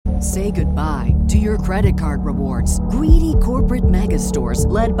Say goodbye to your credit card rewards. Greedy corporate mega stores,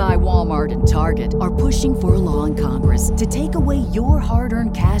 led by Walmart and Target, are pushing for a law in Congress to take away your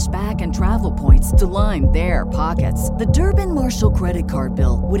hard-earned cash back and travel points to line their pockets. The Durbin-Marshall credit card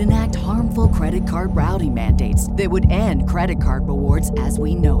bill would enact harmful credit card routing mandates that would end credit card rewards as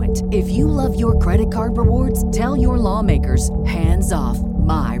we know it. If you love your credit card rewards, tell your lawmakers, hands off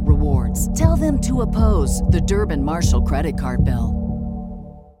my rewards. Tell them to oppose the Durbin-Marshall credit card bill.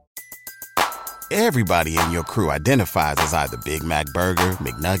 Everybody in your crew identifies as either Big Mac Burger,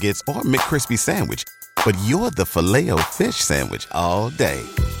 McNuggets, or McCrispy Sandwich. But you're the Filet-O-Fish Sandwich all day.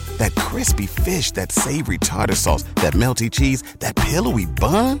 That crispy fish, that savory tartar sauce, that melty cheese, that pillowy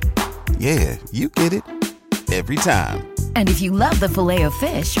bun. Yeah, you get it. Every time. And if you love the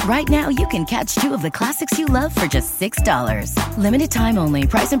Filet-O-Fish, right now you can catch two of the classics you love for just $6. Limited time only.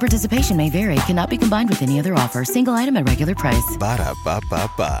 Price and participation may vary. Cannot be combined with any other offer. Single item at regular price.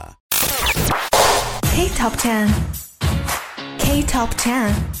 Ba-da-ba-ba-ba. KTop 10. KTop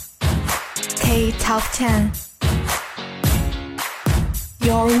 10. KTop 10.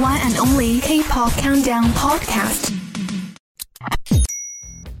 Your one and only K-pop countdown podcast.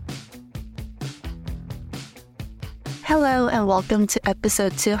 Hello and welcome to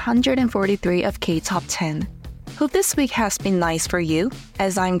episode 243 of KTop 10. Hope this week has been nice for you.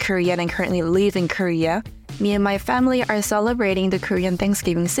 As I'm Korean and currently live in Korea, me and my family are celebrating the Korean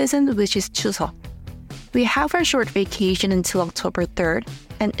Thanksgiving season, which is Chuseok. We have our short vacation until October 3rd,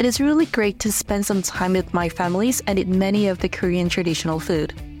 and it is really great to spend some time with my families and eat many of the Korean traditional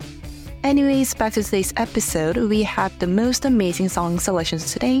food. Anyways, back to today's episode, we have the most amazing song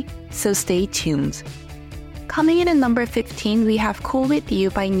selections today, so stay tuned. Coming in at number 15, we have Cool With You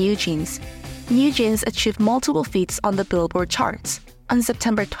by New Jeans. New Jeans achieved multiple feats on the Billboard charts. On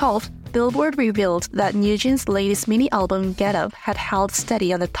September 12th, Billboard revealed that New Jeans' latest mini-album Get Up had held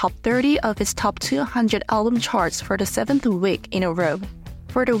steady on the top 30 of its top 200 album charts for the 7th week in a row.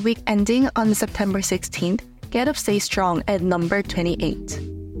 For the week ending on September 16th, Get Up stayed strong at number 28.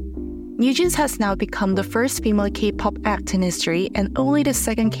 New Jeans has now become the first female K-pop act in history and only the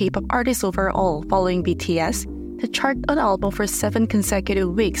second K-pop artist overall, following BTS, to chart an album for 7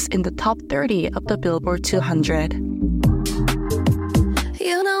 consecutive weeks in the top 30 of the Billboard 200.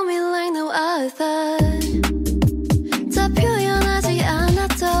 You know me like no other. 다 표현하지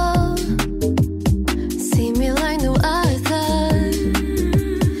않아도 see me like no other.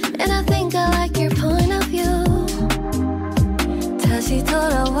 And I think I like your point of view. 다시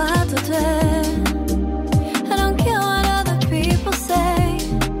돌아와도 돼. I don't care what other people say.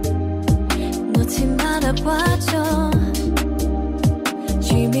 놓지 말아봐줘.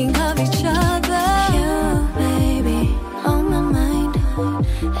 Dreaming of each other. You, baby, on my mind.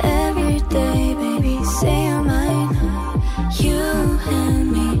 Every day, baby, say you're mine. You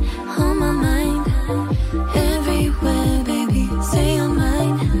and me, on my mind. Everywhere, baby, say you're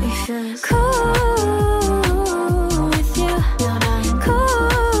mine. Because cool with you. Cool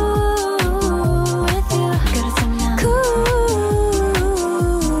with you. Cool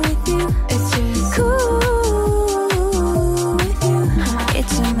with you. It's just cool with you.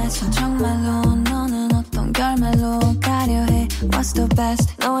 이쯤에서 정말로 너는 어떤 결말로 가려 해. What's the best?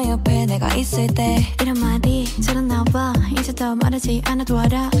 너의 옆에 내가 있을 때 이런 말이 잘 나와. 이제 더 말하지 않아도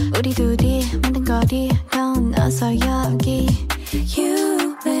알아. 우리 둘이 만든 거리 건너서 여기.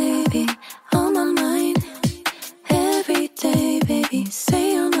 You baby on my mind. Every day baby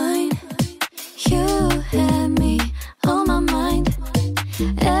say you're mine. You and me on my mind.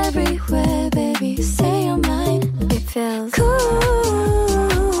 Everywhere baby say you're mine. It feels cool.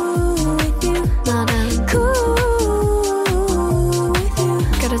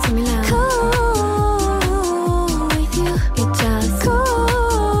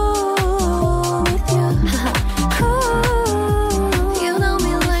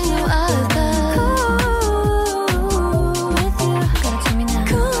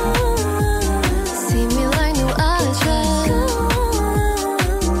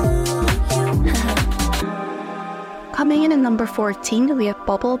 Coming in at number 14, we have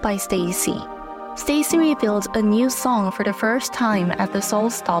Bubble by Stacey. Stacey revealed a new song for the first time at the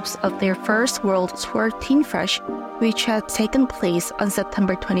Seoul stops of their first world tour Teen Fresh, which had taken place on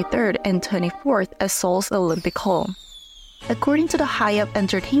September 23rd and 24th at Seoul's Olympic Hall. According to the High Up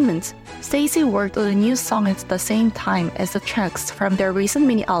Entertainment, Stacey worked on a new song at the same time as the tracks from their recent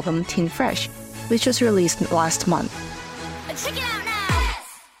mini-album Teen Fresh, which was released last month. Check it out now.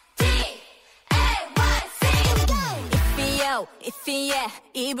 Iffy,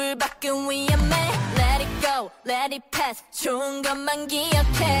 이불 밖은 위험해. Let it go, let it pass. 좋은 것만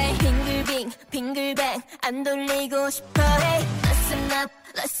기억해. 빙글빙, 빙글뱅 안 돌리고 싶어 해. listen up,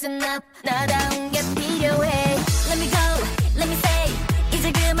 listen up. 나다운 게 필요해. Let me go, let me say.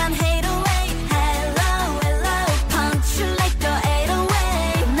 이제 그만 hate away. Hello, hello. Punch you like a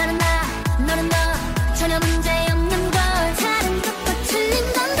 808. 나는 나, 너는 너. 전혀 문제 없는 걸. 다른 것도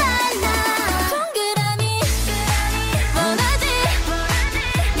틀린 건 달라. 동그라미, 원하지.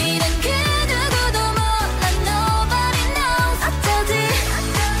 미련 그 누구도 몰라. Nobody knows. 어쩌지?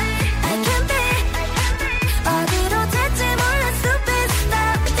 I can't be. 어디로 될지 몰라.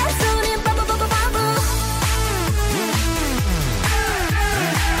 Superstar. 잔소리 바보.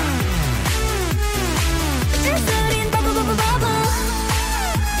 잔소리 바보.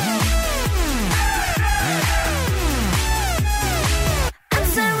 I'm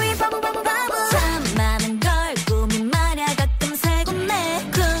sorry 바보. 참 많은 걸 꿈이 말야 가끔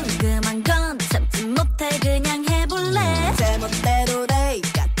새곤내. 궁금한 건 참지 못해 그냥 해볼래. 제멋대로 돼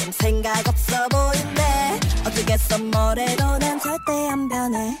가끔 생각 없어 보이네 어쩌겠어 뭐래도 난 절대 안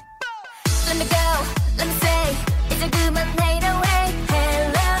변해 Let me go, let me say. 이제 그만 hate away.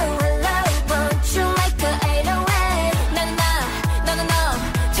 Hello, hello. Won't you like a 808? 나는 나, 너는 너.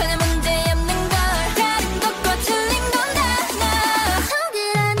 전혀 문제 없는 걸. 다른 것과 틀린 건 달라.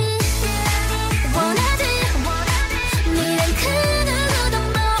 동그라미, 원하지. 미련 그 누구도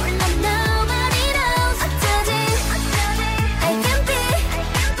몰라. Nobody knows. 어쩌지? I can't be.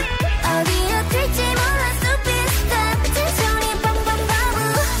 어디로 튈지 몰라. Superstar. 잔소리 바보.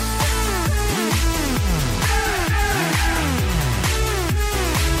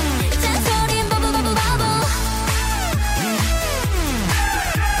 잔소리 바보.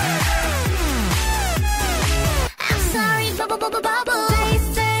 I'm sorry 바보. They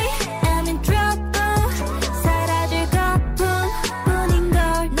say I'm in trouble. 사라질 것뿐인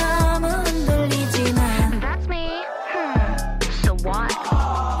걸 너무 흔들리지만 That's me. So what?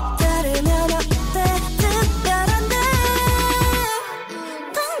 들으면 어때 특별한데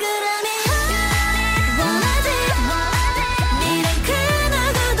동그라미 원하지. 미련 그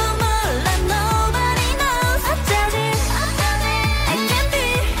누구도 몰라. Nobody knows. 어쩌지? I can't be.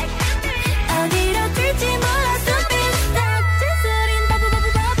 어디로 튈지 몰라. Superstar. 잔소린 바보.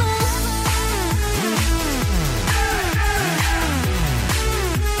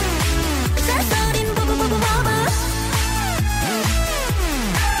 잔소린 바보.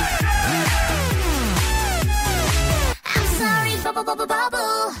 I'm sorry 바보.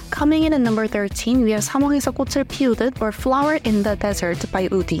 Coming in at number 13, we have 사막에서 꽃을 피우듯 or Flower in the Desert by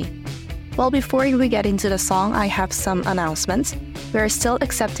Udi. Well, before we get into the song, I have some announcements. We are still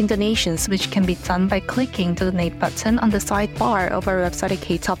accepting donations, which can be done by clicking the donate button on the sidebar of our website at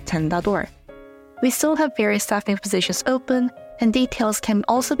ktop10.org. We still have various staffing positions open, and details can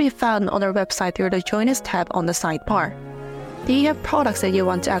also be found on our website through the Join Us tab on the sidebar. Do you have products that you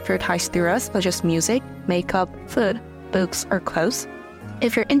want to advertise through us, such as music, makeup, food, books, or clothes?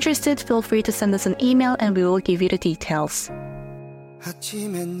 If you're interested, feel free to send us an email and we will give you the details.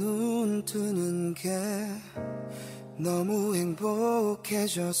 아침에 눈 뜨는 게 너무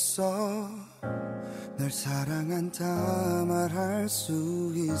행복해졌어 널 사랑한다 말할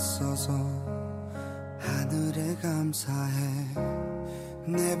수 있어서 하늘에 감사해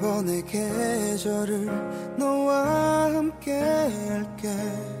네 번의 계절을 너와 함께 할게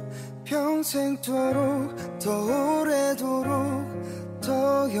평생토록 더 오래도록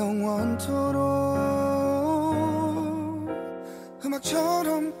더 영원토록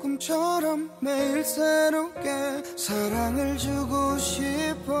음악처럼 꿈처럼 매일 새롭게 사랑을 주고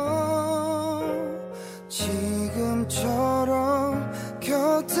싶어 지금처럼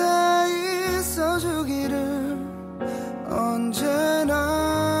곁에 있어주기를 언제나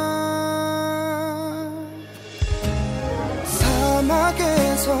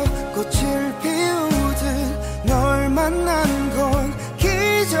사막에서 꽃을 피우듯 널 만난 건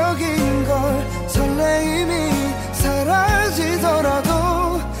기적인 걸 설레임이 사라지더라도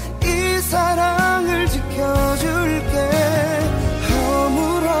이 사랑을 지켜줄게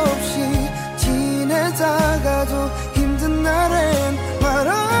허물 없이 지내다가도 힘든 날엔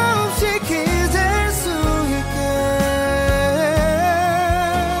말없이 기댈 수 있게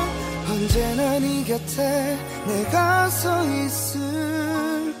언제나 네 곁에 내가 서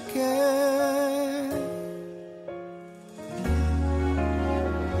있을게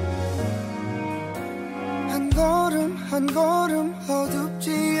한 걸음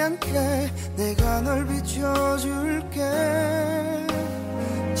어둡지 않게 내가 널 비춰줄게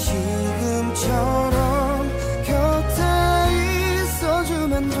지금처럼 곁에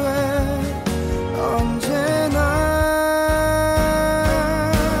있어주면 돼 언제나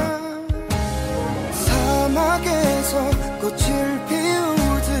사막에서 꽃을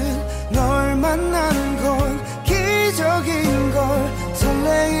피우듯 널 만나는 건 기적인 걸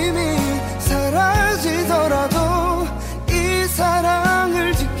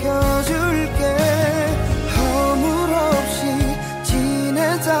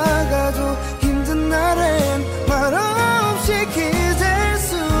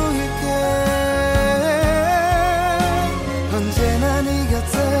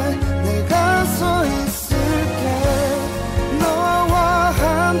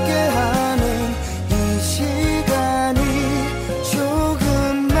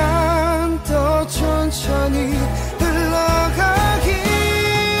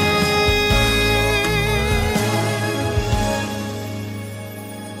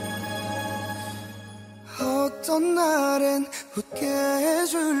날엔 웃게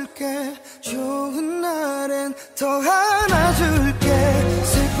해줄게 좋은 날엔 더 안아줄게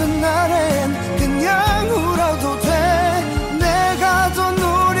슬픈 날엔 그냥 울어도 돼 내가 더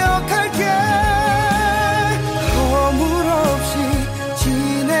노력할게 허물 없이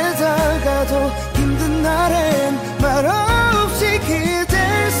지내다가도 힘든 날엔 말 없이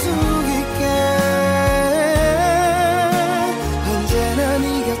기댈 수 있게 언제나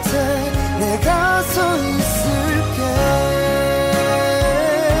네 곁에 내가 서 있을게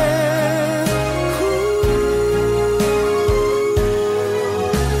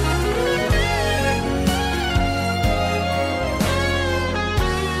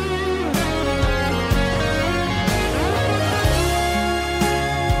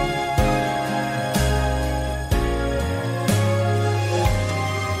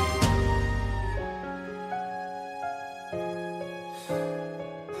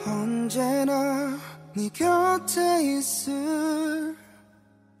언제나 네 곁에 있을게.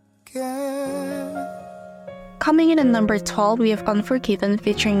 Coming in at number 12, we have Unforgiven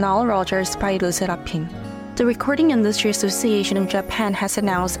featuring Nile Rodgers by LeSserafim. The Recording Industry Association of Japan has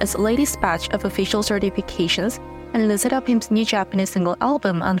announced its latest batch of official certifications, and LeSserafim's new Japanese single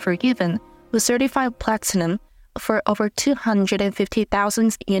album, Unforgiven, was certified platinum for over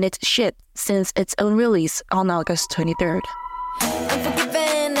 250,000 units shipped since its own release on August 23rd.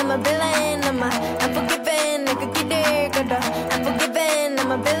 Unforgiven, I'm a villain, unforgiven, 내가 기댈 거다 Unforgiven,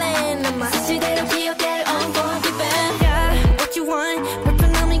 I'm a villain, 사실대로 기억될 unforgiven Yeah, what you want,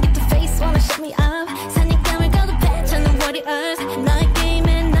 불편함이 get the face, wanna shut me up 사니감을 거듭해, 찾는 warriors 너의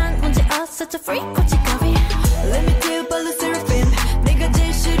게임에 난 문제 없어, such a freak, 고치가비 Let me tell you about the seraphim 내가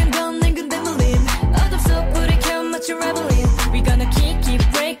제일 싫은 건 내 근데 물림 어둠속 불을 켜 마치 rebelling We gonna keep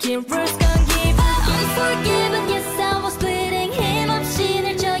breaking rules, gonna give up Unforgiven, yes I was bleeding 힘없이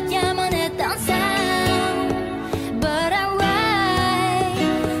늘 져야만 했던 삶 But I'm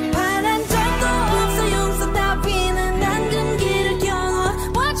right 바란 적도 없어 용서 따위는 안 금기를 겨눠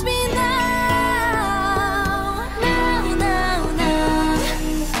Watch me now Now, now, now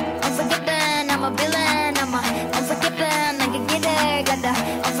Unforgiven, I'm a villain Unforgiven, 내가 길을 가다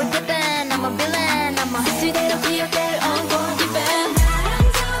Unforgiven, I'm a villain 사실대로 기억될 unforgiven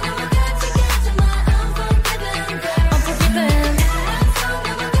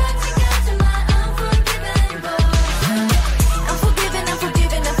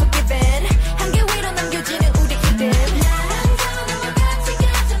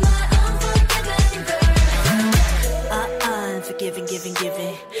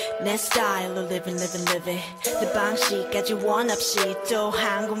Giving 내 스타일로 living 내 방식까지 원 없이 또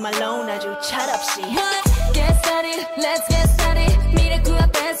한국말로 아주 철없이 What? Get started, let's get started 미래구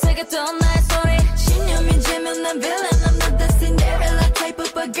앞에 새겼던 나의 소리 신념이 지면 난 villain I'm not the Cinderella type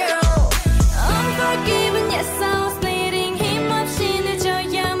of a girl Unforgiven, yes I was bleeding 힘없이 늘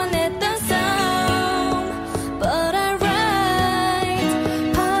져야만 했던 싸움 But I'm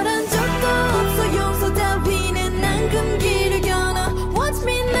right 바란 적도 없어 용서 따위는 난 금기를 겨눠 Watch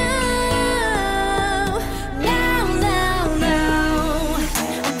me now Now, now, now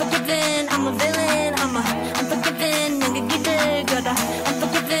Unforgiven, I'm a villain Unforgiven, 내가 길을 걸어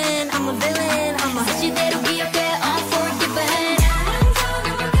Unforgiven, I'm a villain 사실대로 기억해 Unforgiven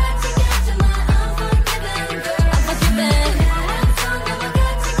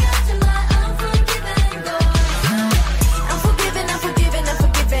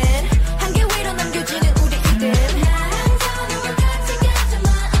Unforgiven 한계 위로 남겨지는 우리 이름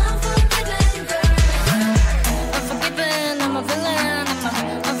Unforgiven, I'm a villain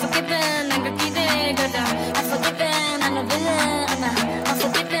Unforgiven, 내가 기댈 거다 Unforgiven, I'm a villain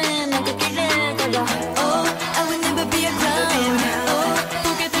Unforgiven, 내가 기댈 거다 Oh, I will never be a clown Oh,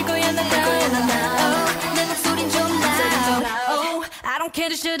 보게 될 거야 나 Oh, 내 목소린 좀 loud Oh, I don't care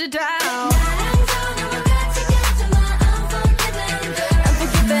to shut it down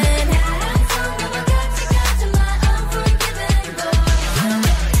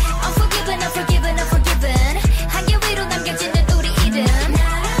Unforgiven 한계 위로 남겨지는 우리 이름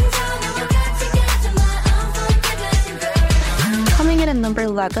Coming in at number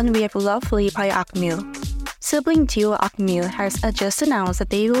 11, we have Lovely by Akmu. Sibling duo Akmu has just announced that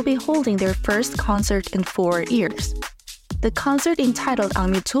they will be holding their first concert in 4 years. The concert entitled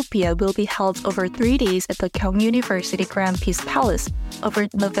Akmutopia will be held over 3 days at the Kyung University Grand Peace Palace over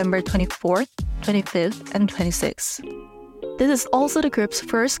November 24th, 25th, and 26th. This is also the group's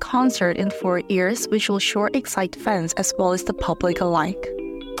first concert in 4 years, which will sure excite fans as well as the public alike.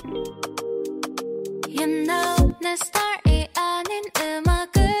 You know 내 스타일이 아닌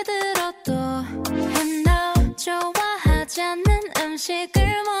음악을 들어도 You know 좋아하지 않는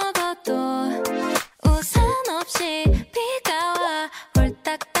음식을 먹어도 우산 없이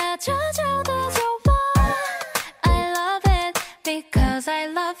찾아도 좋아 I love it because I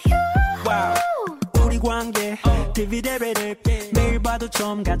love you wow. 우리 관계 디비데베데 매일 봐도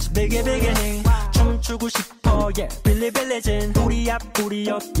좀 같이 biggie beginning 춤추고 싶어 yeah 빌리빌리진 우리 앞 우리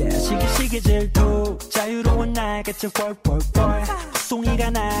옆 yeah 시기시기 질투 자유로운 날개치 펄펄펄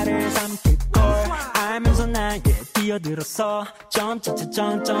송이가 나를 삼킬걸 알면서 난 yeah 뛰어들었어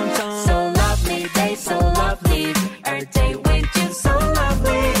점점점점점 So lovely they so lovely every day with you so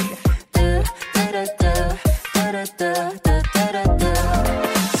lovely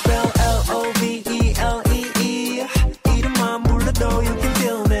Spell L-O-V-E-L-E-E 이름만 불러도 you can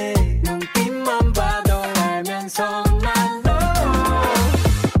feel me 눈빛만 봐도 알면서 난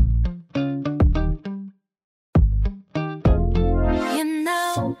You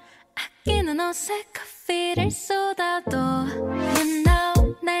know 아끼는 옷에 커피를 쏟아도 You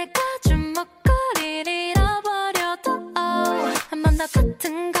know 내가 준 목걸이를 잃어버려도 한 번 더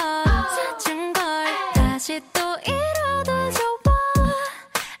같은 걸 사준 걸 다시 또 잃어도 좋아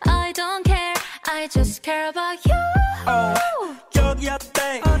I don't care I just care about you 여기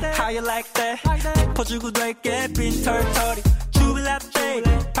어때 How you like that 짚어주고 될게 빈 털털이 주빌라떼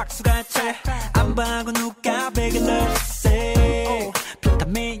박수가 채안 봐고 누가 베개를 say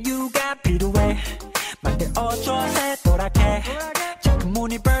비타민 U가 필요해 만들어줘 새도랗게 작은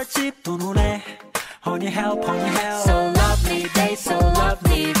무늬 벌집 두 눈에 Honey help So lovely they so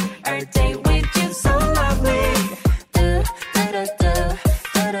lovely every day with you so lovely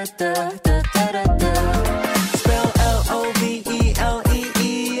Spell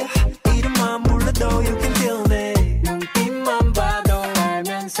L-O-V-E-L-E-E 이름만 불러도 you can feel me 눈빛만 봐도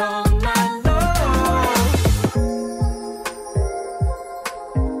알면서 난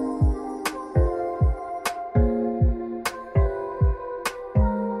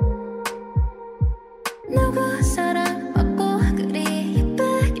누구 사랑받고 그리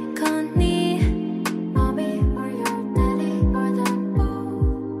예쁘게 컸니 Mommy or your daddy or them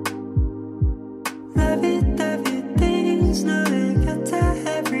both Lovey things 너의 곁에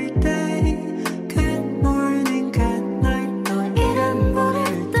every day Good morning, good night 너 이름 부를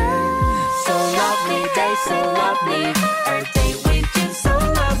때 So lovely day, so lovely Every day with you, so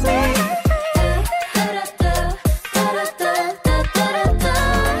lovely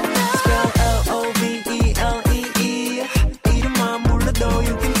Spell L-O-V-E-L-E-E 이름만 불러도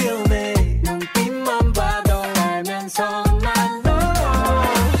you can feel me 눈빛만 봐도 알면서 난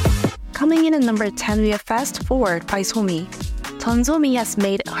Coming in at number 10, we have Fast Forward by Somi. Somi has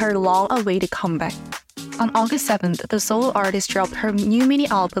made her long-awaited comeback. On August 7th, the solo artist dropped her new mini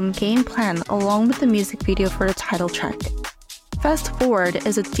album Game Plan along with the music video for the title track. Fast Forward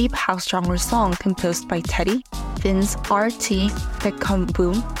is a deep house genre song composed by Teddy, Vince, RT, Beckham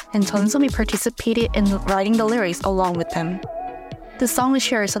Boom, and Somi participated in writing the lyrics along with them. The song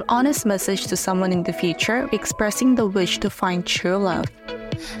shares an honest message to someone in the future, expressing the wish to find true love.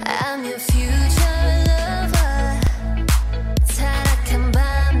 I'm your future lover 타락한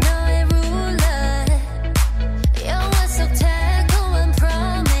밤 너의 ruler 영화 속 달콤한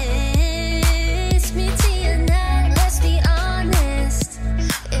promise 믿지 않아 let's be honest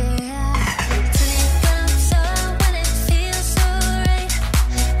yeah 두니까 없어 when it feels so right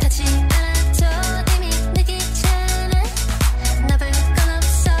닿지 않아도 이미 느끼잖아 나볼 건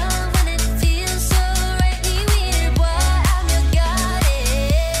없어 when it feels so right 네 위를 봐 I'm your goddess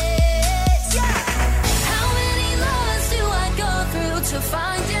yeah How many loves do I go through to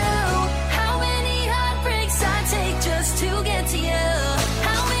find you How many heartbreaks I take just to get to you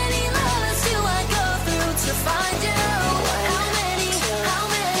How many loves do I go through to find you How many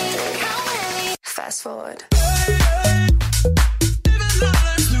Fast forward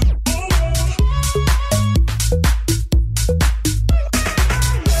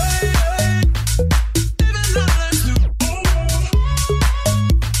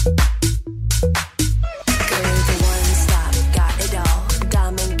Girl, the one stop, got it all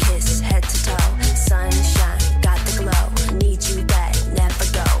Diamond kiss, head to toe Sunshine, got the glow Need you back, never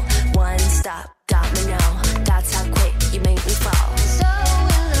go One stop, domino That's how quick you make me fall So in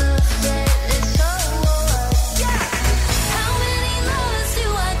love, yeah, it's so yeah How many loves do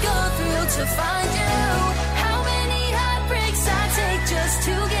I go through to find you How many heartbreaks I take just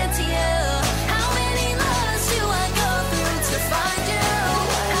to get to you How many loves do I go through to find you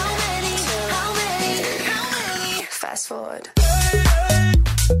How many Fast forward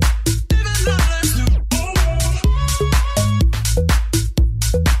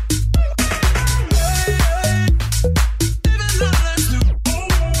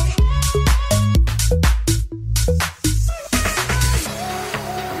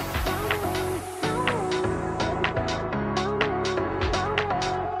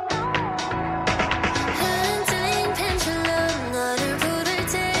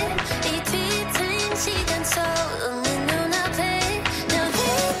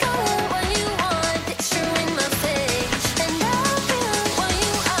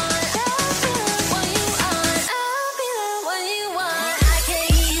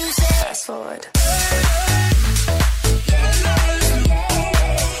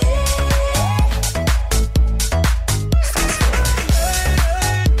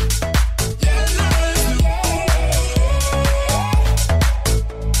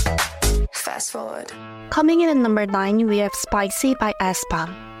Coming in at number 9, we have Spicy by aespa.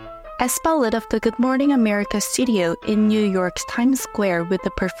 aespa lit up the Good Morning America studio in New York's Times Square with the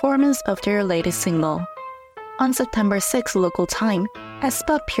performance of their latest single. On September 6 local time,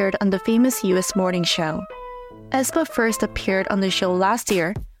 aespa appeared on the famous US morning show. aespa first appeared on the show last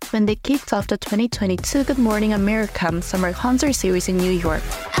year when they kicked off the 2022 Good Morning America summer concert series in New York.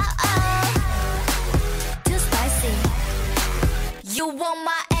 Too spicy. You want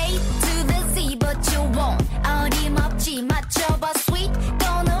my A to the Z, but you won't. 어림없지 맞춰봐 sweet,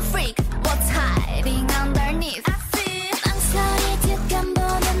 gonna freak. What's hiding underneath? I see. 망설이 뒷감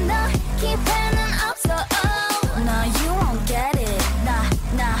보는 너 기회는 없어. Oh, no, you won't get it.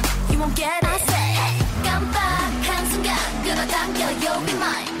 Nah, you won't get it. I say, 깜빡한 순간 끌어당겨, you'll be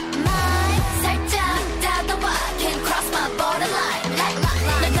mine. 살짝 다가와, can't cross my borderline.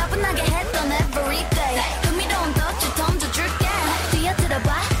 날 가뿐하게 했던 every day. 흥미로운 덫을 던져줄게. 뛰어들어봐,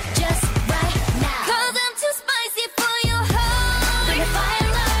 just right now. 'Cause I'm too spicy for your heart. Bring the fire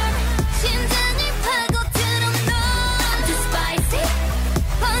alarm. 심장을 파고들어 너. I'm too spicy.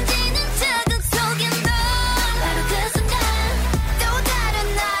 번지는 자극 속에 너. 바로 그 순간 또 다른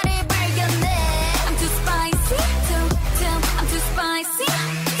나를 발견해. I'm too spicy. I'm too spicy.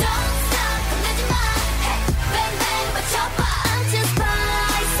 Don't stop, 겁내지 마. Hey, bang bang 맞춰봐. I'm too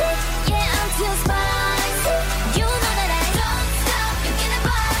spicy. Yeah, I'm too spicy. You know that I don't stop. 여기는 봐.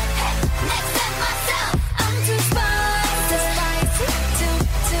 Hey, next step myself. I'm too spicy. Too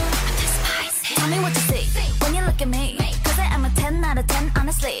spicy. Tell me what you see when you look at me. 'Cause I'm a 10 out of 10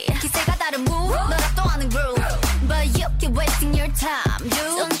 honestly. 기세가 다른 move, 너랍도 아는 groove. But you keep wasting your time. You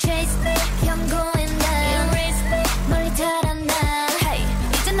don't chase me, 경고했나. You raise me, 멀리 달아나. Hey,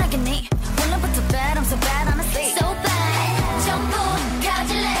 이제 나겠니? 오늘부터 bad, I'm so bad honestly. So bad, 전부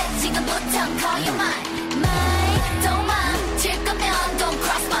가질래. 지금부터 call you mine. 도망칠 거면 don't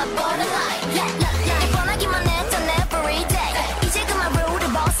cross my borderline. 뻔하기만 했던 every day. 이제 그만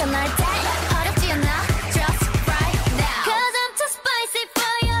룰을 벗어날 때. 어렵지 않아, just right now. 'Cause I'm too spicy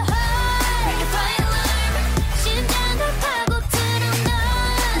for your heart. Bring the fire alarm. 심장을 파고들어 너.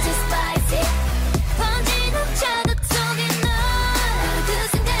 I'm too spicy. 번지는 자극 속에 너. 바로 그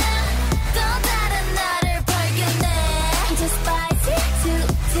순간 또 다른 나를 발견해. I'm too spicy.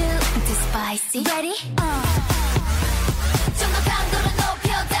 I'm too spicy. Ready? 좀 더 강도를 높여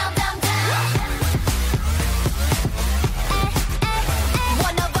down, down, down.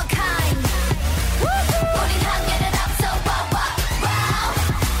 One of a kind. 우린 한계를 앞서 wow, wow, wow.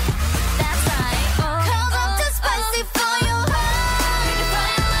 That's right. 'Cause I'm too spicy for your heart. Bring the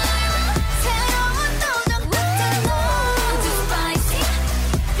fire alarm. 새로운 도전 끝에 너. I'm too spicy.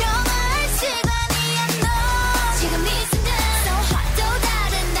 변화할 시간이야 너. 지금 이 순간 so hot. 또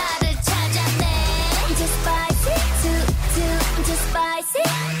다른 나를 찾아내. I'm too spicy. I'm too spicy.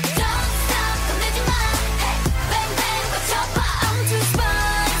 Don't stop, 겁내지 마. Hey, bang bang 맞춰봐. I'm too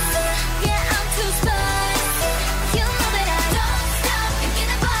spicy. Yeah, I'm too spicy. You know that I don't stop.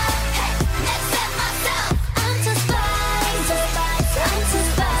 여기는 봐. Hey, next step myself. I'm too spicy. I'm too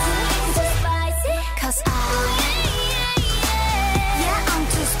spicy. 'Cause yeah, I'm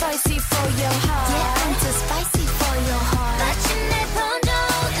too spicy for your heart. Yeah, I'm too spicy for your heart. 마침내 번져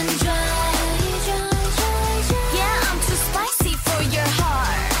and dry. Yeah, I'm too spicy for your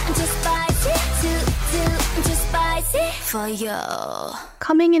heart. I'm too spicy. I'm too spicy for you.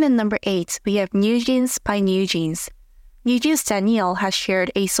 Coming in at number 8, we have New Jeans by New Jeans. New Jeans Danielle has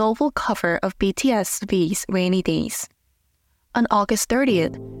shared a soulful cover of BTS V's Rainy Days. On August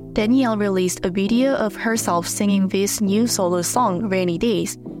 30th, Danielle released a video of herself singing V's new solo song, Rainy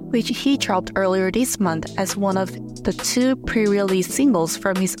Days, which he dropped earlier this month as one of the 2 pre-release singles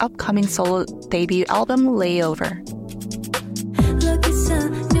from his upcoming solo debut album, Layover. Look at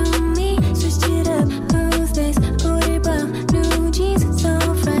some new me, switched it up, who's this? 우리 봐, new jeans, so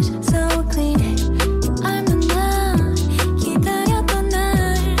fresh, so clean. 얼마나 기다렸던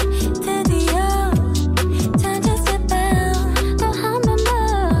날 드디어 찾았을 밤. 또 한 번 더,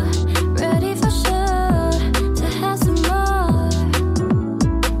 ready for sure to have some more.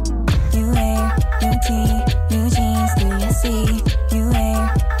 New hair, new tee, new jeans, do you see? New hair,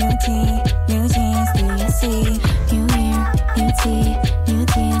 new tee, new jeans, do you see? New hair, new tee, new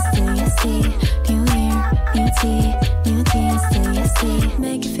jeans, do you see? New hair, new tee, new jeans, do you see?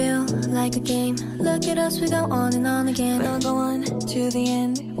 Make it feel like a game. Look at us, we go on and on again. We'll go on to the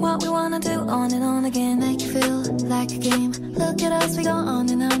end. What we wanna do on and on again. Make it feel like a game. Look at us, we go on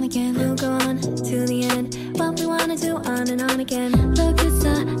and on again. We'll go on to the end. What we wanna do on and on again. Look at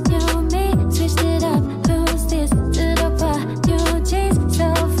the new me, switched it up. Who's this? 들어봐, new jeans,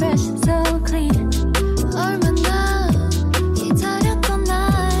 so fresh, so clean. 얼마나 기다렸던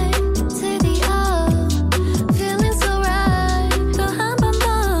날 드디어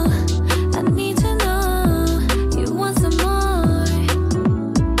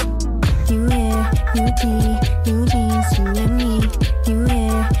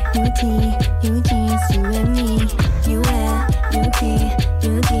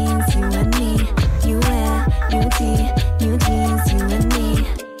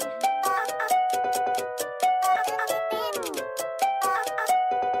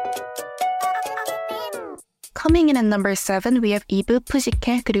Coming in at number 7, we have 이브,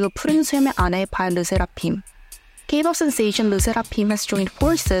 푸시케, 그리고 푸른 수염의 아내 by 르세라핌. K-pop sensation Le Sserafim has joined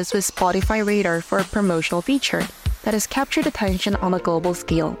forces with Spotify Radar for a promotional feature that has captured attention on a global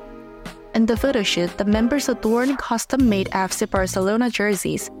scale. In the photoshoot, the members adorned custom-made FC Barcelona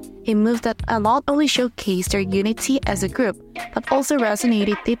jerseys, a move that not only showcased their unity as a group, but also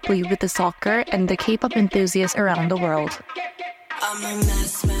resonated deeply with the soccer and the K-pop enthusiasts around the world. I'm a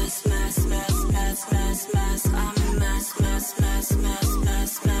mess, mess, mess, mess, mess, mess, mess. I'm a mess, mess, mess, mess,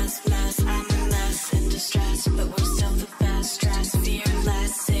 mess, mess, mess. I'm a mess in distress, but we're still the best. Dress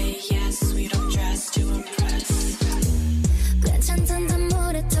fearless, say yes. We don't dress to impress. 괜찮단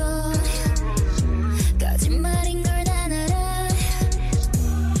모래도 거짓말인 걸 난 알아.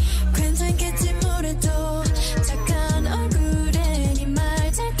 괜찮겠지 모래도 착한 얼굴에 네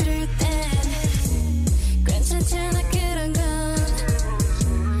말 잘 들을 땐 괜찮잖아 그런 건.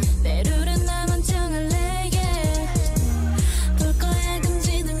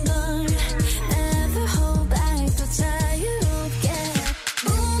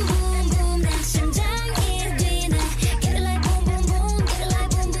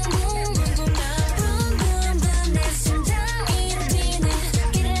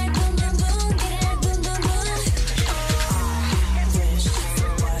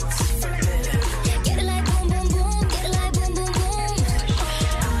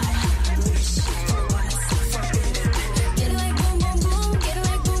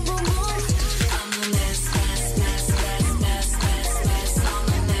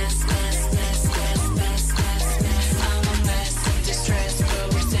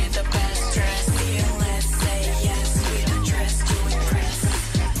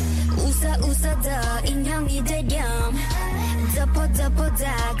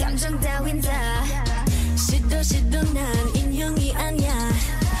 덮어다 감정 따윈 다 시도 난 인형이 아니야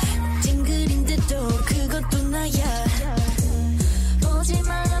찡그린데도 그것도 나야 보지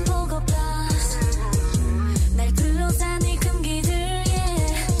말란 보고 봐 날 둘러싼 이 금기들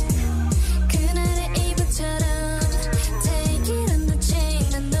yeah. 그날의 이브처럼 take it on the chain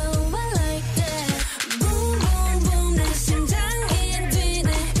I know I like that boom boom boom 내 심장이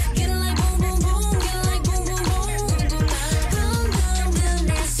뛰네 get it like boom boom boom get it like boom boom boom boom boom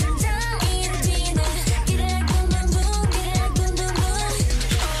내 심장이 뛰네 get it like boom boom boom get it like boom boom boom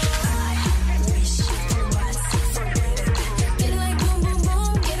I wish for what's forbidden get it like boom boom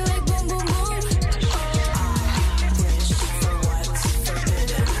boom get it like boom boom boom I wish for what's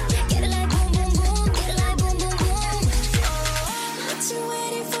forbidden get it like boom boom boom get it like boom boom boom what you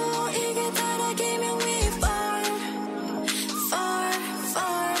waiting for 이게 따라가면 we far far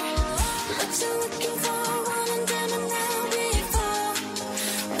far what you looking for 원한다면 now we fall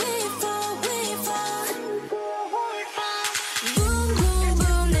we fall we fall boom boom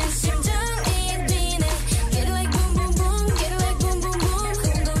boom 내 심장이 뛰네 get it like boom boom boom get it like boom boom boom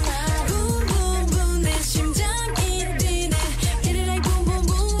boom boom boom 내 심장이 뛰네 get it like boom boom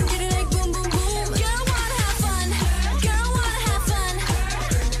boom get it like boom boom boom girl wanna have fun girl wanna have fun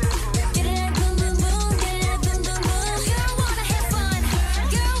get it like boom boom boom get it like boom boom boom girl wanna have fun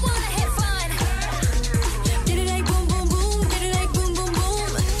girl wanna have fun get it like boom boom boom get it like boom boom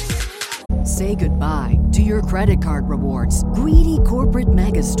boom Say goodbye to your credit card rewards. Greedy corporate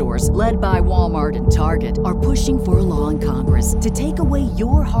mega stores, led by Walmart and Target, are pushing for a law in Congress to take away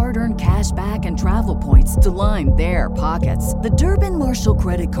your hard-earned cash back and travel points to line their pockets. The Durbin-Marshall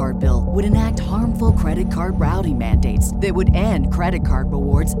credit card bill would enact harmful credit card routing mandates that would end credit card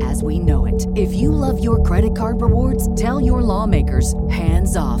rewards as we know it. If you love your credit card rewards, tell your lawmakers,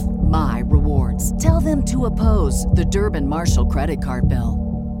 hands off my rewards. Tell them to oppose the Durbin-Marshall credit card bill.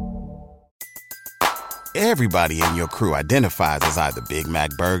 Everybody in your crew identifies as either Big Mac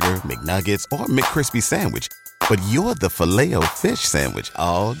Burger, McNuggets, or McCrispy Sandwich. But you're the Filet-O-Fish Sandwich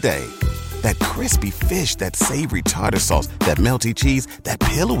all day. That crispy fish, that savory tartar sauce, that melty cheese, that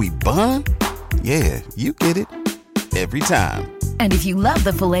pillowy bun. Yeah, you get it. Every time. And if you love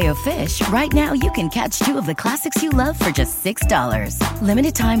the Filet-O-Fish, right now you can catch two of the classics you love for just $6.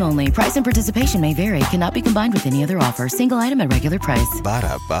 Limited time only. Price and participation may vary. Cannot be combined with any other offer. Single item at regular price.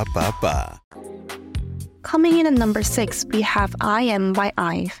 Ba-da-ba-ba-ba. Coming in at number 6, we have I Am by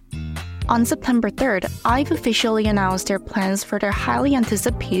IVE. On September 3rd, IVE officially announced their plans for their highly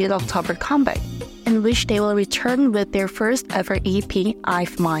anticipated October comeback, in which they will return with their first ever EP,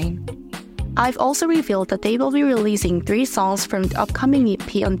 IVE Mine. IVE also revealed that they will be releasing 3 songs from the upcoming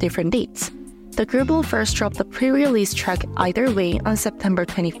EP on different dates. The group will first drop the pre-release track Either Way on September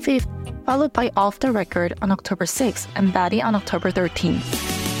 25th, followed by Off the Record on October 6th and Batty on October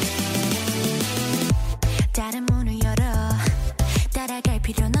 13th. 다른 문을 열어 따라갈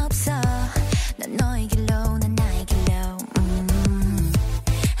필요는 없어 난 너의 길로 난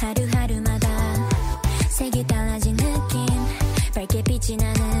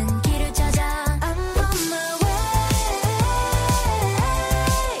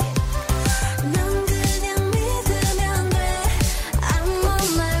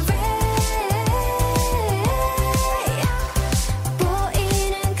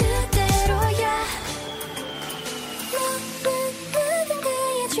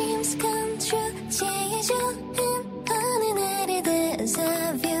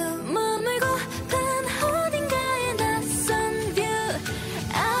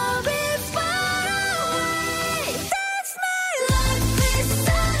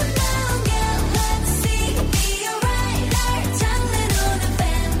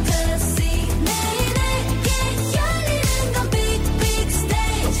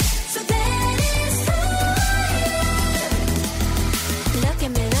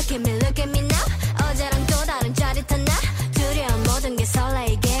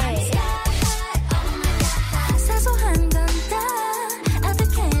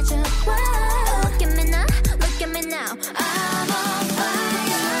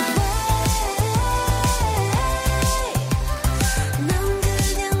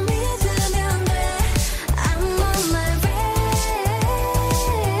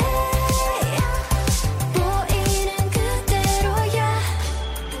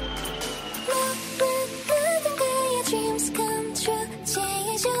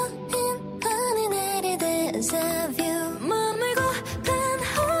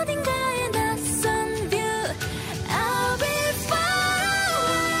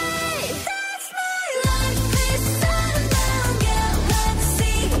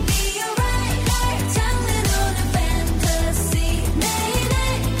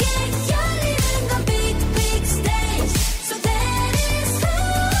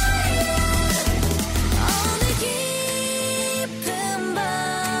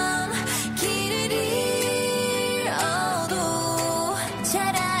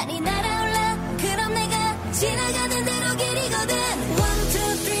지나가는 대로 길이거든 1, 2,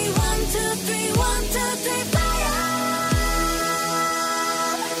 3, 1, 2, 3, 1, 2, 3, fire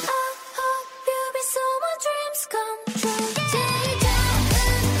I hope you be so my dreams come true 제일 작은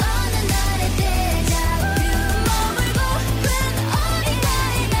어느 날의 데자뷰 머물고 ven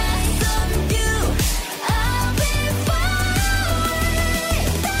어딘가에 낯선 view I'll be far away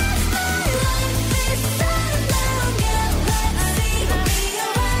That's my life is around you Let's see be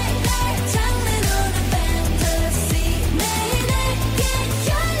alright 날 장르는 오는 fantasy 매일 내게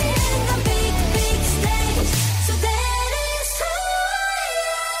열리는 건 big big stage So that is who I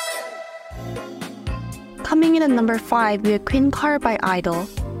am Coming in at number 5, we have Queen Card by Idol.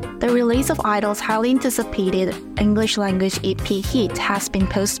 The release of Idol's highly anticipated English language EP Heat has been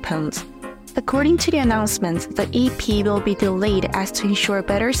postponed. According to the announcement, the EP will be delayed as to ensure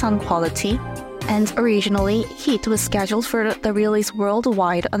better sound quality, and originally, Heat was scheduled for the release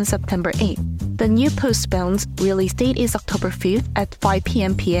worldwide on September 8th. The new postponed release date is October 5th at 5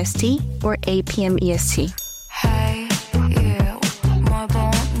 p.m. PST or 8 p.m. EST. Hey you 뭘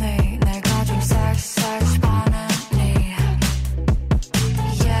보니 내가 좀 섹시해 반했니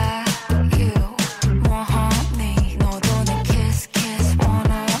Yeah you 뭐 하니 너도 내 kiss kiss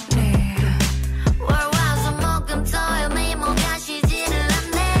원하니 월화수목금토일 미모가 쉬지를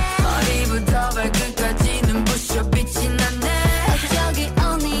않네 머리부터 발끝까지는 부셔 빛이 나네 어쩌기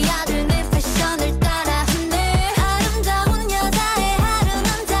언니 아들 내 패션을 따라하네 아름다운 여자의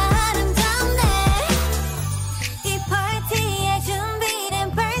하루는 다 아름답네 이 파티에 준비된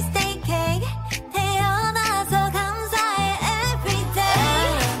birthday cake 태어나서 감사해 everyday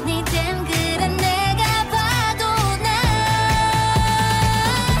네 댐그란 내가 봐도 난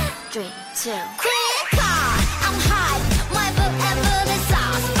 3, 2 Queen card I'm hot my book and movie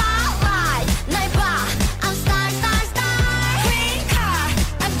star spotlight 날 봐 I'm star star star Queen card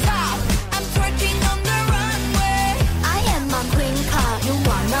I'm top I'm twerking on the runway I am a queen card you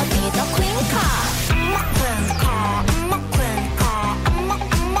wanna be the queen card I'm a queen card I'm a queen card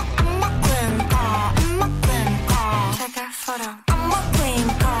I'm a queen card I'm a queen card take a photo I'm a queen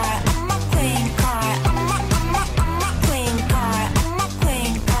card I'm a queen card I'm a queen card I'm a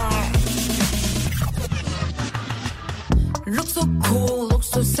queen card Look so cool, look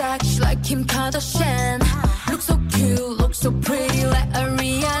so sexy like Kim Kardashian Look so cute, look so pretty like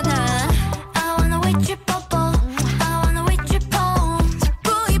Ariana I wanna with you bubble I wanna with you pole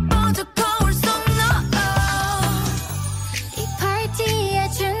자꾸 이뻐져 거울 속 너 이 파티에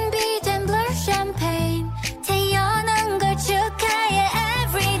준비된 blue champagne 태어난 걸 축하해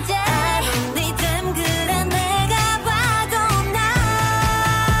everyday 네 댐그란 내가 봐도 난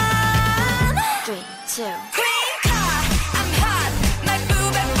 3, 2 Queen card I'm hot my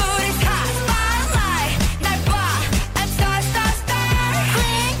boob and booty's hot spotlight 날 봐 I'm star star star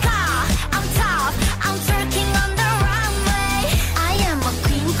Queen card I'm top I'm twerking on the runway I am a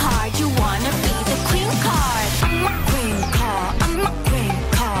queen card you wanna be the queen card I'm a queen card I'm a queen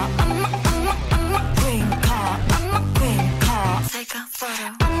card I'm a queen card I'm a queen card take a photo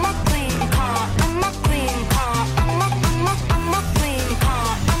I'm a queen card I'm a queen card I'm a queen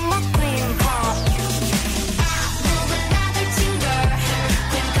card I'm a queen card 누구나 들친 걸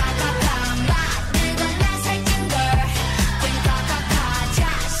queen 카카카 만들고 날 살찐 걸 queen 카카카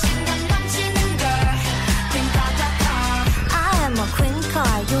자신감 넘치는 걸 queen 카카카 I am a queen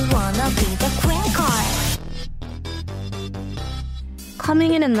card you wanna be the queen card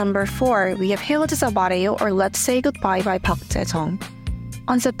Coming in at number 4, we have 헤어지자 말해요 or Let's Say Goodbye by Park Jae-jung.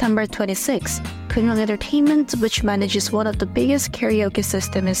 On September 26, Kunyoung Entertainment, which manages one of the biggest karaoke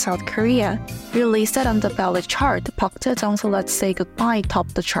systems in South Korea, released it on the ballot chart. Park Jae-jung's Let's Say Goodbye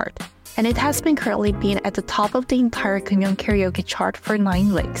topped the chart, and it has been currently been at the top of the entire Kunyoung karaoke chart for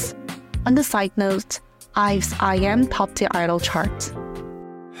 9 weeks. On the side note, IVE's I Am topped the Idol chart.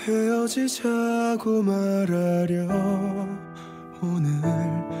 헤어지자고 말하려 오늘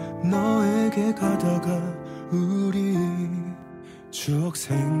너에게 가다가 우리 추억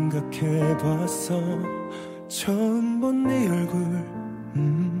생각해봤어 처음 본 네 얼굴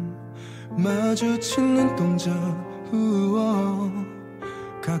마주친 눈동자 우와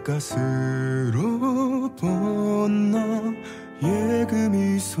가까스로 본 너의 그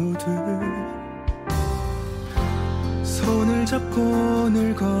미소들 손을 잡고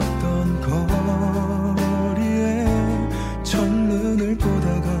늙었던 거리에 첫눈을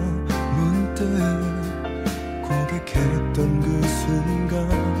보다가 문득 고백했던 그 순간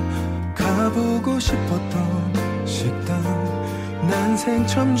가보고 싶었던 식당 난생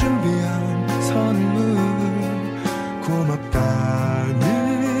처음 준비한 선물 고맙다는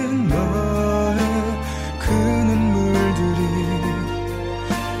너의 그 눈물들이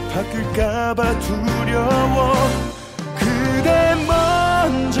바뀔까봐 두려워 그대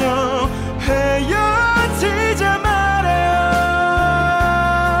먼저 헤어지자 말해요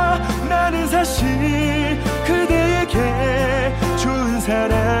나는 사실 그대에게 좋은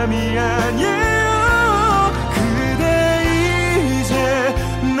사람이 아니에요 그대 이제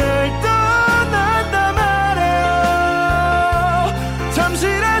날 떠난다 말해요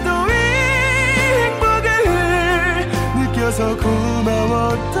잠시라도 이 행복을 느껴서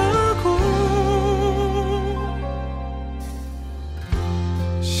고마웠다고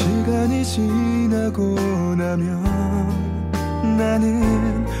시간이 지나고 나면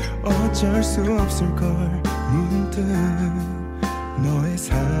나는 어쩔 수 없을걸 문득 너의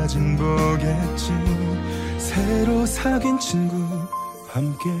사진 보겠지 새로 사귄 친구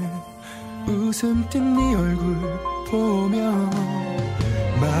함께 웃음 띤 네 얼굴 보며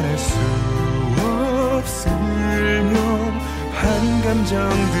말할 수 없을 묘한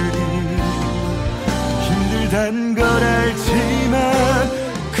감정들이 힘들단 걸 알지만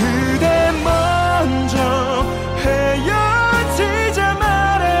그대 먼저 헤어지자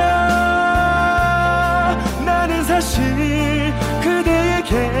말해요 나는 사실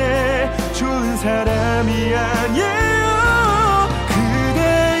그대에게 좋은 사람이 아니에요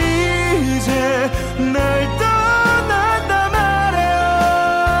그대 이제 날 떠난다 말해요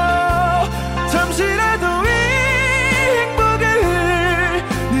잠시라도 이 행복을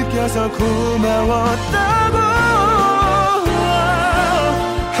느껴서 고마웠다고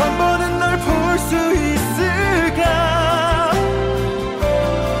한 번은 널 볼 수 있을까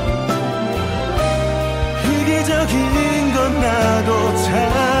이기적인 건 나도 잘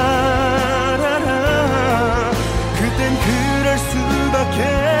알아 그땐 그럴 수밖에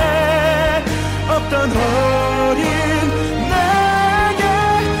없던 어린 나에게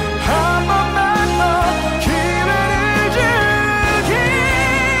한 번만 더 기회를 주기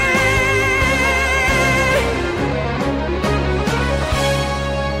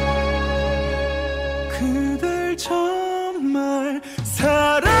그댈 정말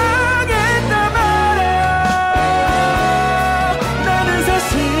사랑했단 말이야 나는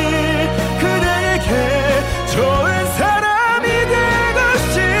사실 그대에게 좋은 사람이 되고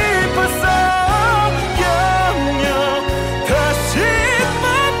싶었어 영영 다시 못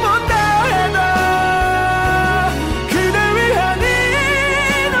본다 해도 그댈 위한 이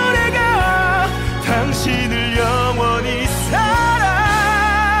노래가 당신을 영원히 사랑할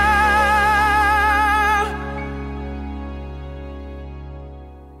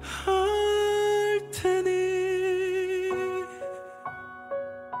테니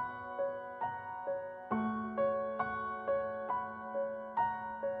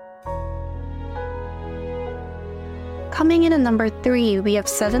Coming in at number 3, we have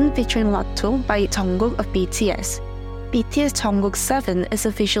 7 featuring Lotto by Jungkook of BTS. BTS Jungkook 7 is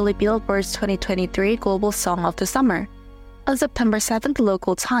officially Billboard's 2023 Global Song of the Summer. On September 7th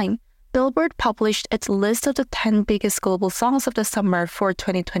local time, Billboard published its list of the 10 biggest global songs of the summer for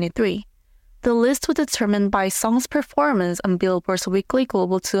 2023. The list was determined by songs' performance on Billboard's weekly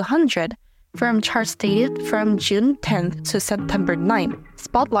Global 200, from charts dated from June 10th to September 9th,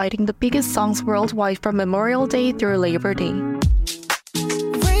 spotlighting the biggest songs worldwide from Memorial Day through Labor Day.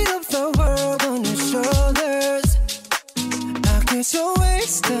 Weight of the world on your shoulders. I guess you're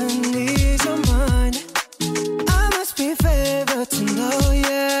wasting ease your mind. I must be favored to know,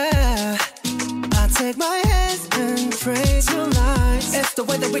 yeah. I take my hands and praise your lines. It's the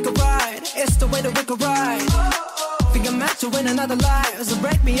way that we could ride. It's the way that we could ride. Think I'm meant to win another life, so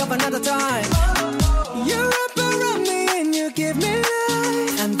break me up another time. You wrap around me and you give me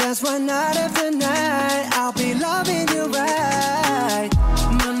life, and that's why night after night I'll be loving you right.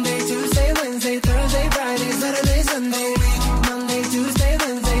 Monday, Tuesday, Wednesday, Thursday, Friday, Saturday, Sunday. Monday, Tuesday,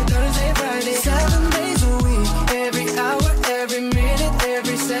 Wednesday, Thursday, Friday. 7 days a week, every hour, every minute,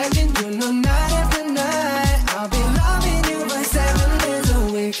 every second. You know night after night I'll be loving you right 7 days a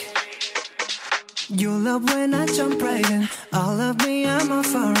week. You love when I jump right in. All of me, I'm a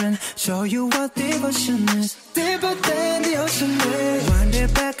foreign. Show you what devotion is. Deeper than the ocean is. Wind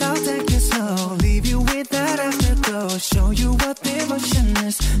it back, I'll take it slow. Leave you with that afterglow. Show you what devotion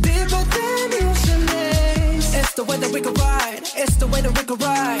is. Deeper than the ocean is. It's the way that we could ride. It's the way that we could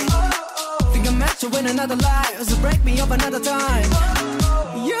ride. Think I'm meant to win another life, so break me up another time.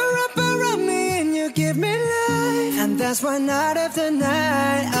 You're up around me and you give me life, and that's why night after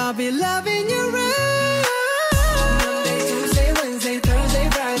night I'll be loving you right. Monday, Tuesday, Wednesday, Thursday,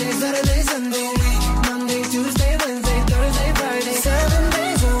 Friday, Saturday, Sunday. Monday, Tuesday, Wednesday, Thursday, Friday. 7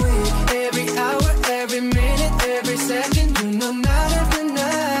 days a week, every hour, every minute, every second. You know night after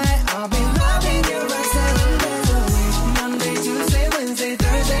night I'll be loving you right 7 days a week. Monday, Tuesday, Wednesday,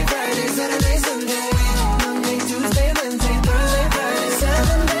 Thursday,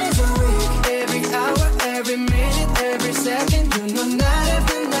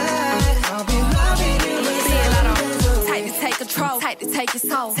 to take your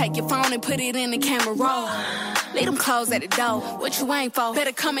soul. Take your phone and put it in the camera roll. Leave them clothes at the door. What you ain't for?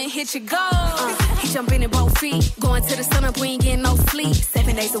 Better come and hit your goal. He jumping in both feet. Going to the sun up, we ain't getting no sleep.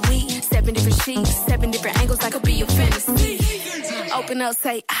 7 days a week, 7 different sheets, 7 different angles, that could be your fantasy. Open up,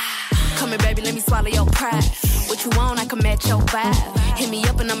 say, ah. Come here, baby, let me swallow your pride. What you want, I can match your vibe. Hit me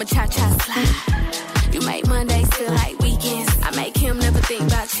up and I'ma cha-cha slide. You make Mondays feel like weekends. I make him never think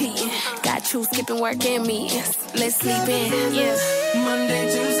about cheating. Got you skipping work and meetings. Let's sleep in, yeah.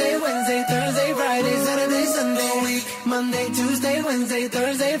 Monday, Tuesday, Wednesday, Thursday, Friday, Saturday, Sunday, week. Monday, Tuesday, Wednesday,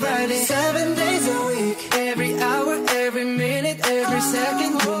 Thursday, Friday, 7 days a week. Every hour, every minute, every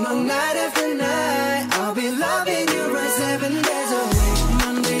second, you know, night after night, I'll be loving you right 7 days a week.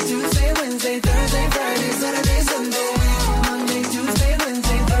 Monday, Tuesday, Wednesday, Thursday, Friday, Saturday, Sunday, week. Monday, Tuesday,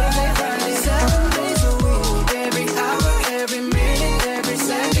 Wednesday, Thursday, Friday, 7 days a week. Every hour, every minute, every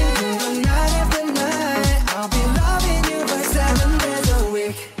second, you know, night after night, I'll be loving you right 7 days a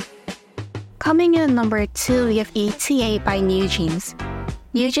week. Coming in at number 2, we have ETA by New Jeans.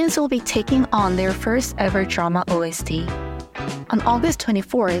 New Jeans will be taking on their first ever drama OST. On August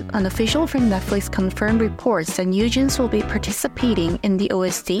 24th, an official from Netflix confirmed reports that New Jeans will be participating in the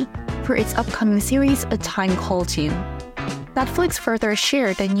OST for its upcoming series A Time Called You. Netflix further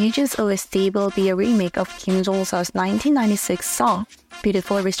shared that New Jeans OST will be a remake of Kim Jong-seo's 1996 song,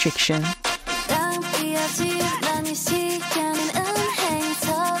 Beautiful Restriction.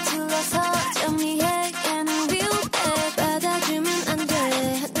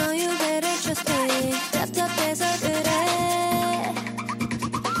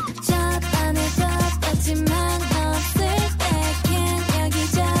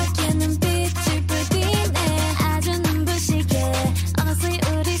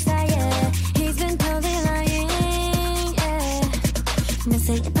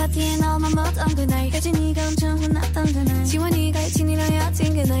 파티에 너만 못한 그날까지 네가 엄청 혼났던 그날 지원이가 일진이라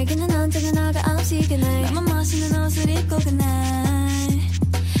여친 그날 걔는 언제나 너가 없이 그날 나만 멋있는 옷을 입고 그날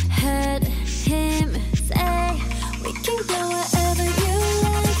Heard him say we can go wherever you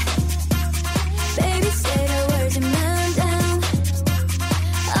like Baby say the words and man down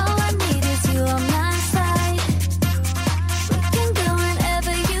All I need is you on my side We can go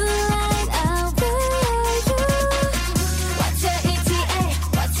wherever you like I'll wear you What's your ETA?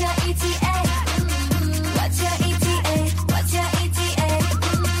 What's your ETA? What's your ETA? What's your ETA?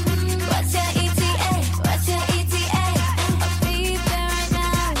 What's your ETA? What's your ETA? I'll be there right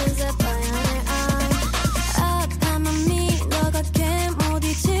now There's a boy on her arm 아파만 너가 꽤못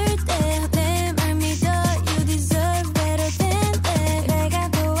잊을 때 내 말 믿어 You deserve better than that 내가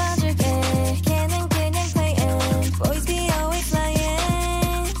도와줄게 걔는 그냥 playing Boys be always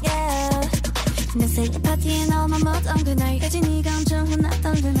lying Yeah 내 생일 파티에 너만 못한 그날까지 네가 엄청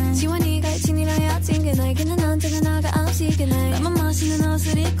혼났던 그날 지원이가 일진이라 여친 그날 걔는 언제나 너가 없이 그날 나만 멋있는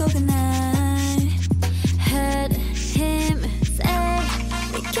옷을 입고 그날 Heard him say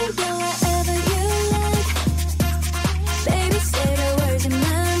We can go wherever you like Baby say the words and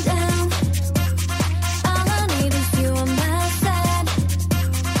man down All I need is you on my side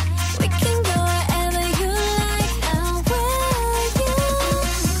We can go wherever you like I'll wear you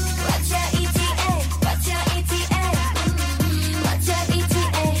What's your ETA? What's your ETA? What's your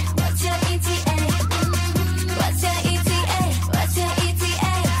ETA? What's your ETA? What's your ETA? What's your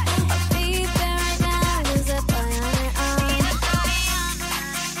ETA? I'll be there right now There's a boy on her arm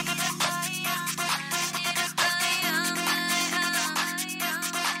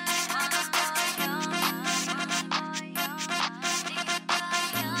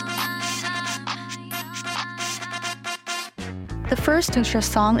The first extra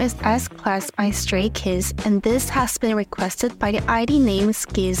song is S-Class by Stray Kids, and this has been requested by the ID name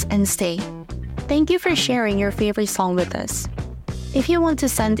Skiz and Stay. Thank you for sharing your favorite song with us. If you want to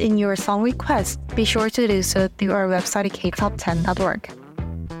send in your song request, be sure to do so through our website at ktop10.org.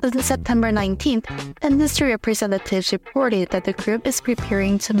 On September 19th, industry representatives reported that the group is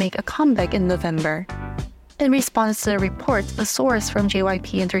preparing to make a comeback in November. In response to the report, a source from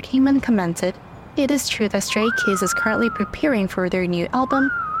JYP Entertainment commented, "It is true that Stray Kids is currently preparing for their new album,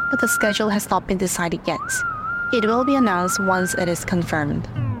 but the schedule has not been decided yet. It will be announced once it is confirmed."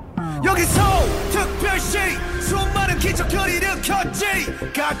 여기서 특별시 수많은 기적을 일으켰지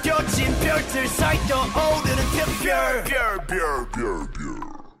가껴진 별들 사이 떠오르는 특별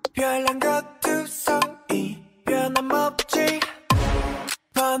별난 것두성이 변함없지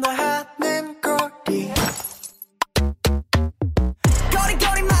번화하는 거리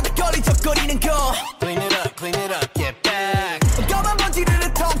거리거리마다 거리적거리는 거 Clean it up, get back 검은 먼지를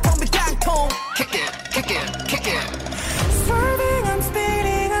텅텅 빈 땅통 Kick it Swerving, I'm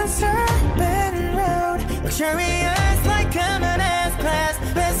speeding on certain road Luxurious like I'm an ass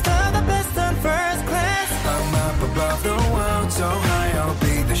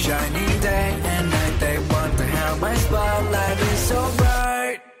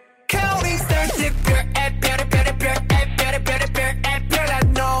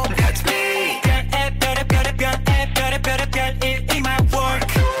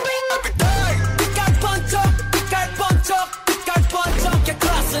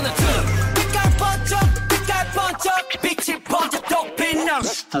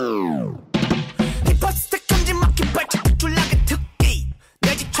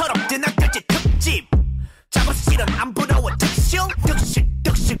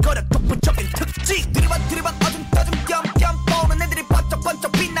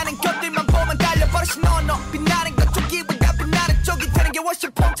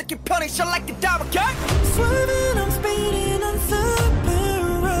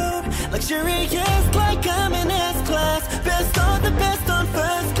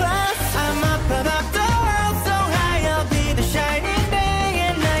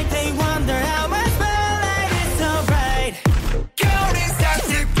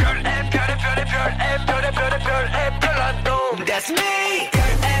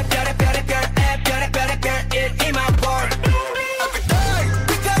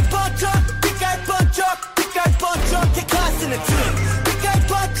빛깔 번쩍 빛깔 번쩍 빛깔 번쩍해 가슴에 등 빛깔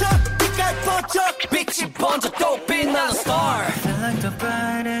번쩍 빛이 번져 또 빛나는 star Feel like the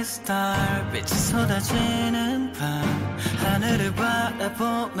brightest star 빛이 쏟아지는 밤 하늘을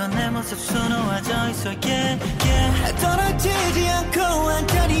바라보면 내 모습 수놓아져 있어 yeah yeah 떨어지지 않고 한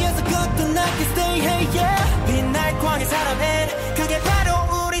자리에서 거듭나게 stay hey yeah 빛날 광의 사람은 그게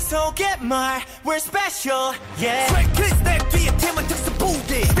바로 우리 속의 말 We're special yeah Straight kiss 내 뒤에 팀은 특수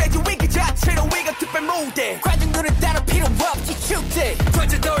부대 스테이지 위 그 자체로 위가 특별 무대 관중들은 따로 필요 없이 축제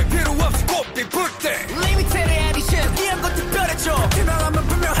전체 너의 필요 없이 곱게 불때 Limited edition 이런 것 특별해져 유명하면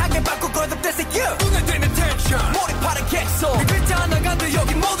분명하게 바꾸고 거듭돼서 you 눈에 띄는 tension 몰입하는 객소 네 글자 하나 간도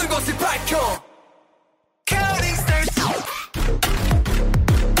여기 모든 것을 밝혀 Counting stars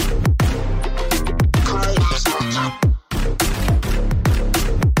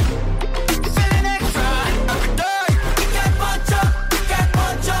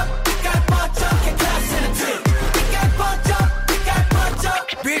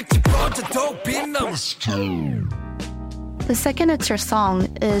The second extra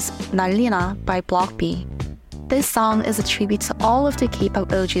song is Nallina by Block B. This song is a tribute to all of the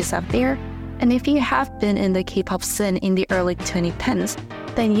K-pop OGs out there, and if you have been in the K-pop scene in the early 2010s,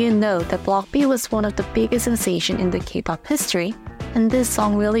 then you know that Block B was one of the biggest sensations in the K-pop history, and this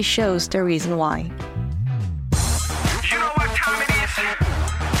song really shows the reason why. You know what time it is?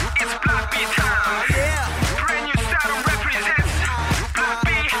 It's Block B time. Yeah. Brand new style represents Block B.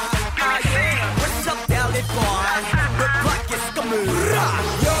 What's up, Delhi boy? The block is coming.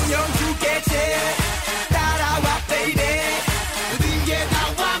 영영 주겠지. 따라와, baby. 모든 게 다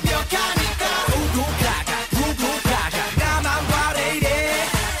완벽하니까. 구구가가. 나만 바래이래.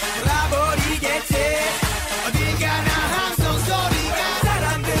 돌아버리겠지. 어디가나 함성 소리가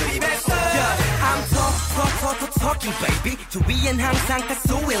사람들이 뱉어. I'm talking baby. 주위엔 항상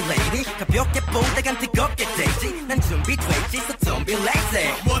가수의 lady. 가볍게 보다간 뜨겁게 되지. 난 준비됐지, so don't be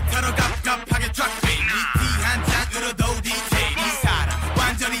lazy. 못하러 갑갑하게 drop baby. 티 한 잔으로도 디테일. 이 사람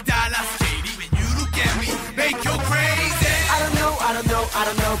완전히 달라 스케일이. When you look at me, make you crazy. I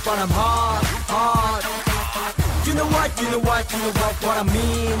don't know, but I'm hard. You know what I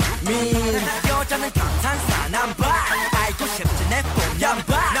mean. 여자는 강산사 남바. 알고 싶지 내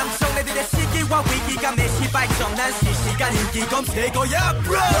뽕양바. 남성애들의 시기와 위기감의 시발점. 난 실시간 인기 검색어야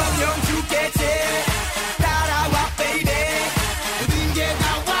bro. 영영 주겠지. 따라와 baby. 모든 게 다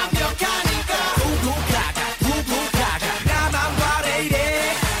완벽하니까. 구구가가. 나만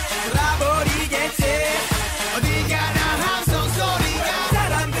바래이래. 돌아버리겠지. 어디 가나 함성 소리가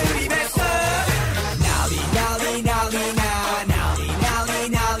사람들이 뱉어. 난리 나.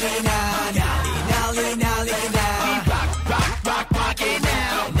 Rock it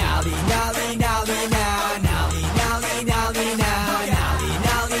now. 난리 나.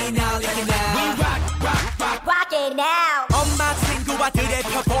 We rock now. 엄마 친구와들의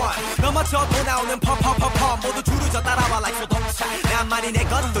표본 넘어져도 나오는 펌 모두 주르져 따라와 like 소동차 나만이 내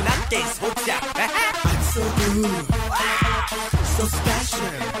것도 낮게 소작 I'm so good so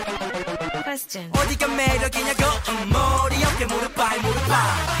special Question. 어디가 매력이냐고 머리 어깨 무릎 발 I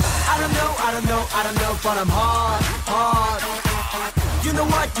don't know but I'm hard You know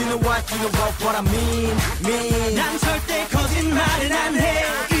what I mean 난 절대 거짓말은 안 해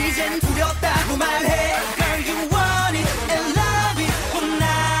이젠 두렵다고 말해 Girl you want it and love it oh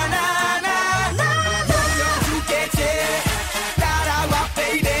na 영영 주겠지 따라와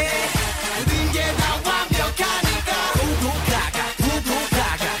baby 모든 게 다 완벽하니까 구구가가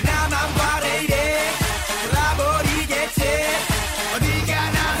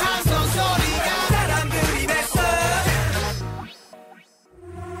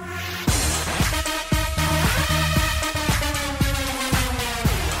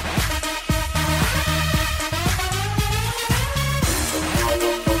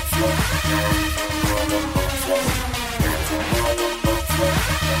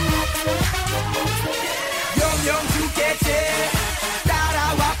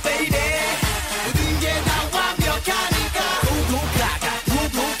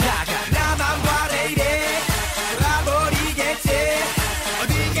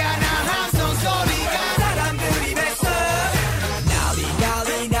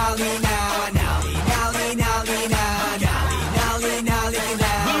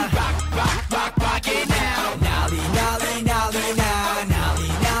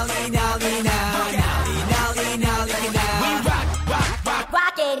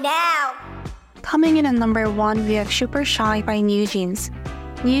Coming in at number 1, we have Super Shy by New Jeans.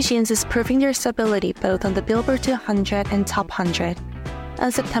 New Jeans is proving their stability both on the Billboard 200 and Top 100.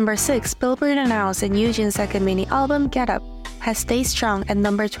 On September 6, Billboard announced that New Jeans' second mini album, Get Up, has stayed strong at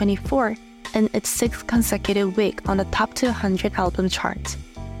number 24 in its 6th consecutive week on the Top 200 album chart.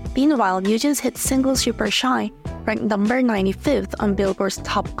 Meanwhile, New Jeans' hit single Super Shy ranked number 95th on Billboard's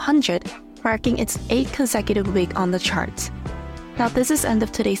Top 100, marking its 8th consecutive week on the chart. Now this is the end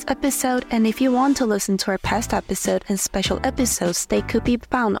of today's episode, and if you want to listen to our past episode and special episodes, they could be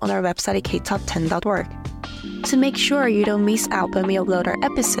found on our website at ktop10.org. To make sure you don't miss out when we upload our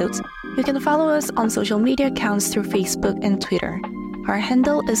episodes, you can follow us on social media accounts through Facebook and Twitter. Our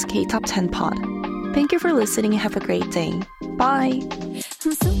handle is KTop10pod. Thank you for listening and have a great day. Bye!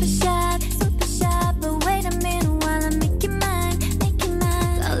 I'm super shy, but wait a minute while I make you mine.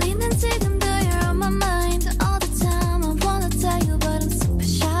 떨리는 지금도 you're on my mind. All the time I wanna tell you, but I'm super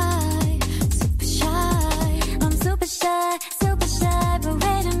shy. I'm super shy, but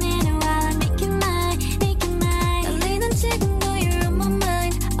wait a minute while I make you mine. 떨리는 지금도 you're on my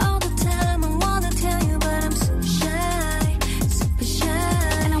mind. All the time I wanna tell you, but I'm super shy.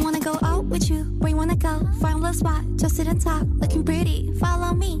 And I wanna go out with you, where you wanna go? Find a little spot, just sit and talk, looking pretty.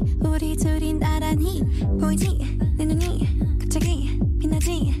 Follow me, 우리 둘이 나란히 보이지? 내 눈이 갑자기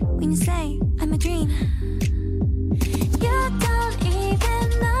빛나지? When you say I'm a dream. You don't even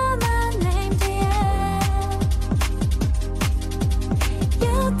know my name, dear.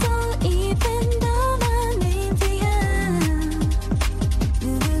 You don't even know my name, dear.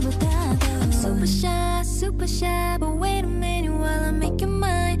 누구보다도 I'm super shy, but wait a minute while I make you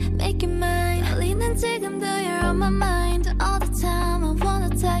mine. 떨리는 지금도 you're on my mind. All the time I wanna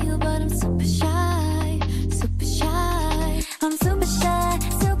tell you, but I'm super shy. I'm super shy,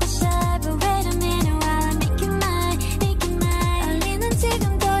 but wait a minute while I make you mine. 떨리는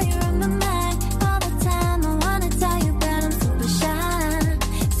지금도 you're on my mind. All the time I wanna tell you, but I'm super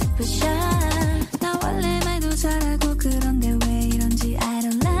shy. 나 원래 말도 잘하고 그런데 왜 이런지 I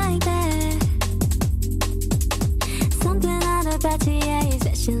don't like that. Something out about you, yeah, you're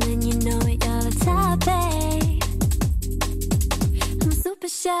special and you know it, you're the top, babe. I'm super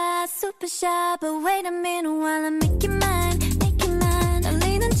shy, but wait a minute while I make you mine.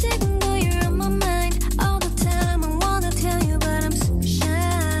 떨리는 지금도 you're on my mind. All the time I wanna tell you, but I'm super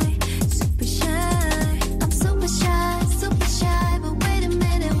shy. I'm super shy, but wait a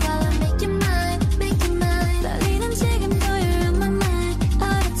minute while I make you mine. 떨리는 지금도 you're on my mind.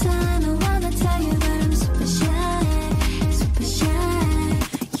 All the time I wanna tell you, but I'm super shy.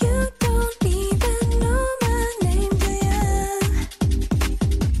 You don't even know my name, do you?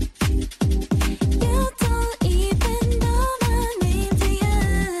 You don't even know my name, do you?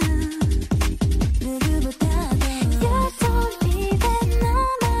 누구보다도 You don't even know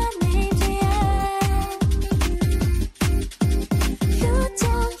my name, do you? You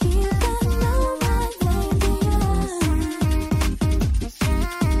don't even know my name, do you?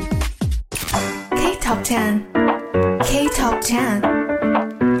 K-Top 10. K-Top 10.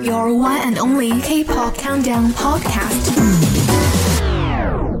 Your one and only K-pop countdown podcast.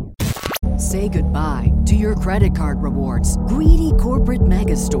 Say goodbye to your credit card rewards. Greedy corporate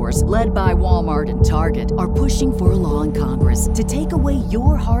mega stores, led by Walmart and Target, are pushing for a law in Congress to take away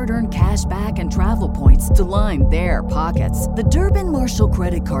your hard-earned cash back and travel points to line their pockets. The Durbin-Marshall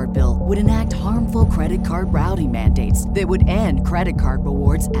credit card bill would enact harmful credit card routing mandates that would end credit card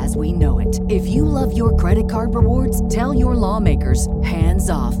rewards as we know it. If you love your credit card rewards, tell your lawmakers, hands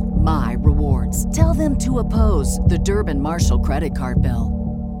off my rewards. Tell them to oppose the Durbin-Marshall credit card bill.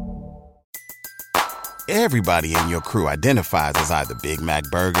 Everybody in your crew identifies as either Big Mac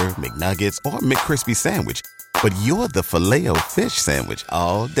Burger, McNuggets, or McCrispy Sandwich. But you're the Filet-O-Fish Sandwich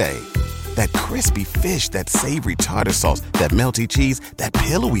all day. That crispy fish, that savory tartar sauce, that melty cheese, that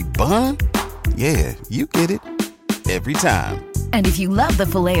pillowy bun. Yeah, you get it. Every time. And if you love the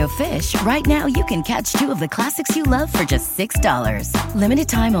Filet-O-Fish, right now you can catch 2 of the classics you love for just $6. Limited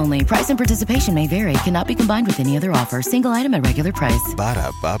time only. Price and participation may vary. Cannot be combined with any other offer. Single item at regular price.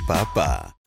 Ba-da-ba-ba-ba.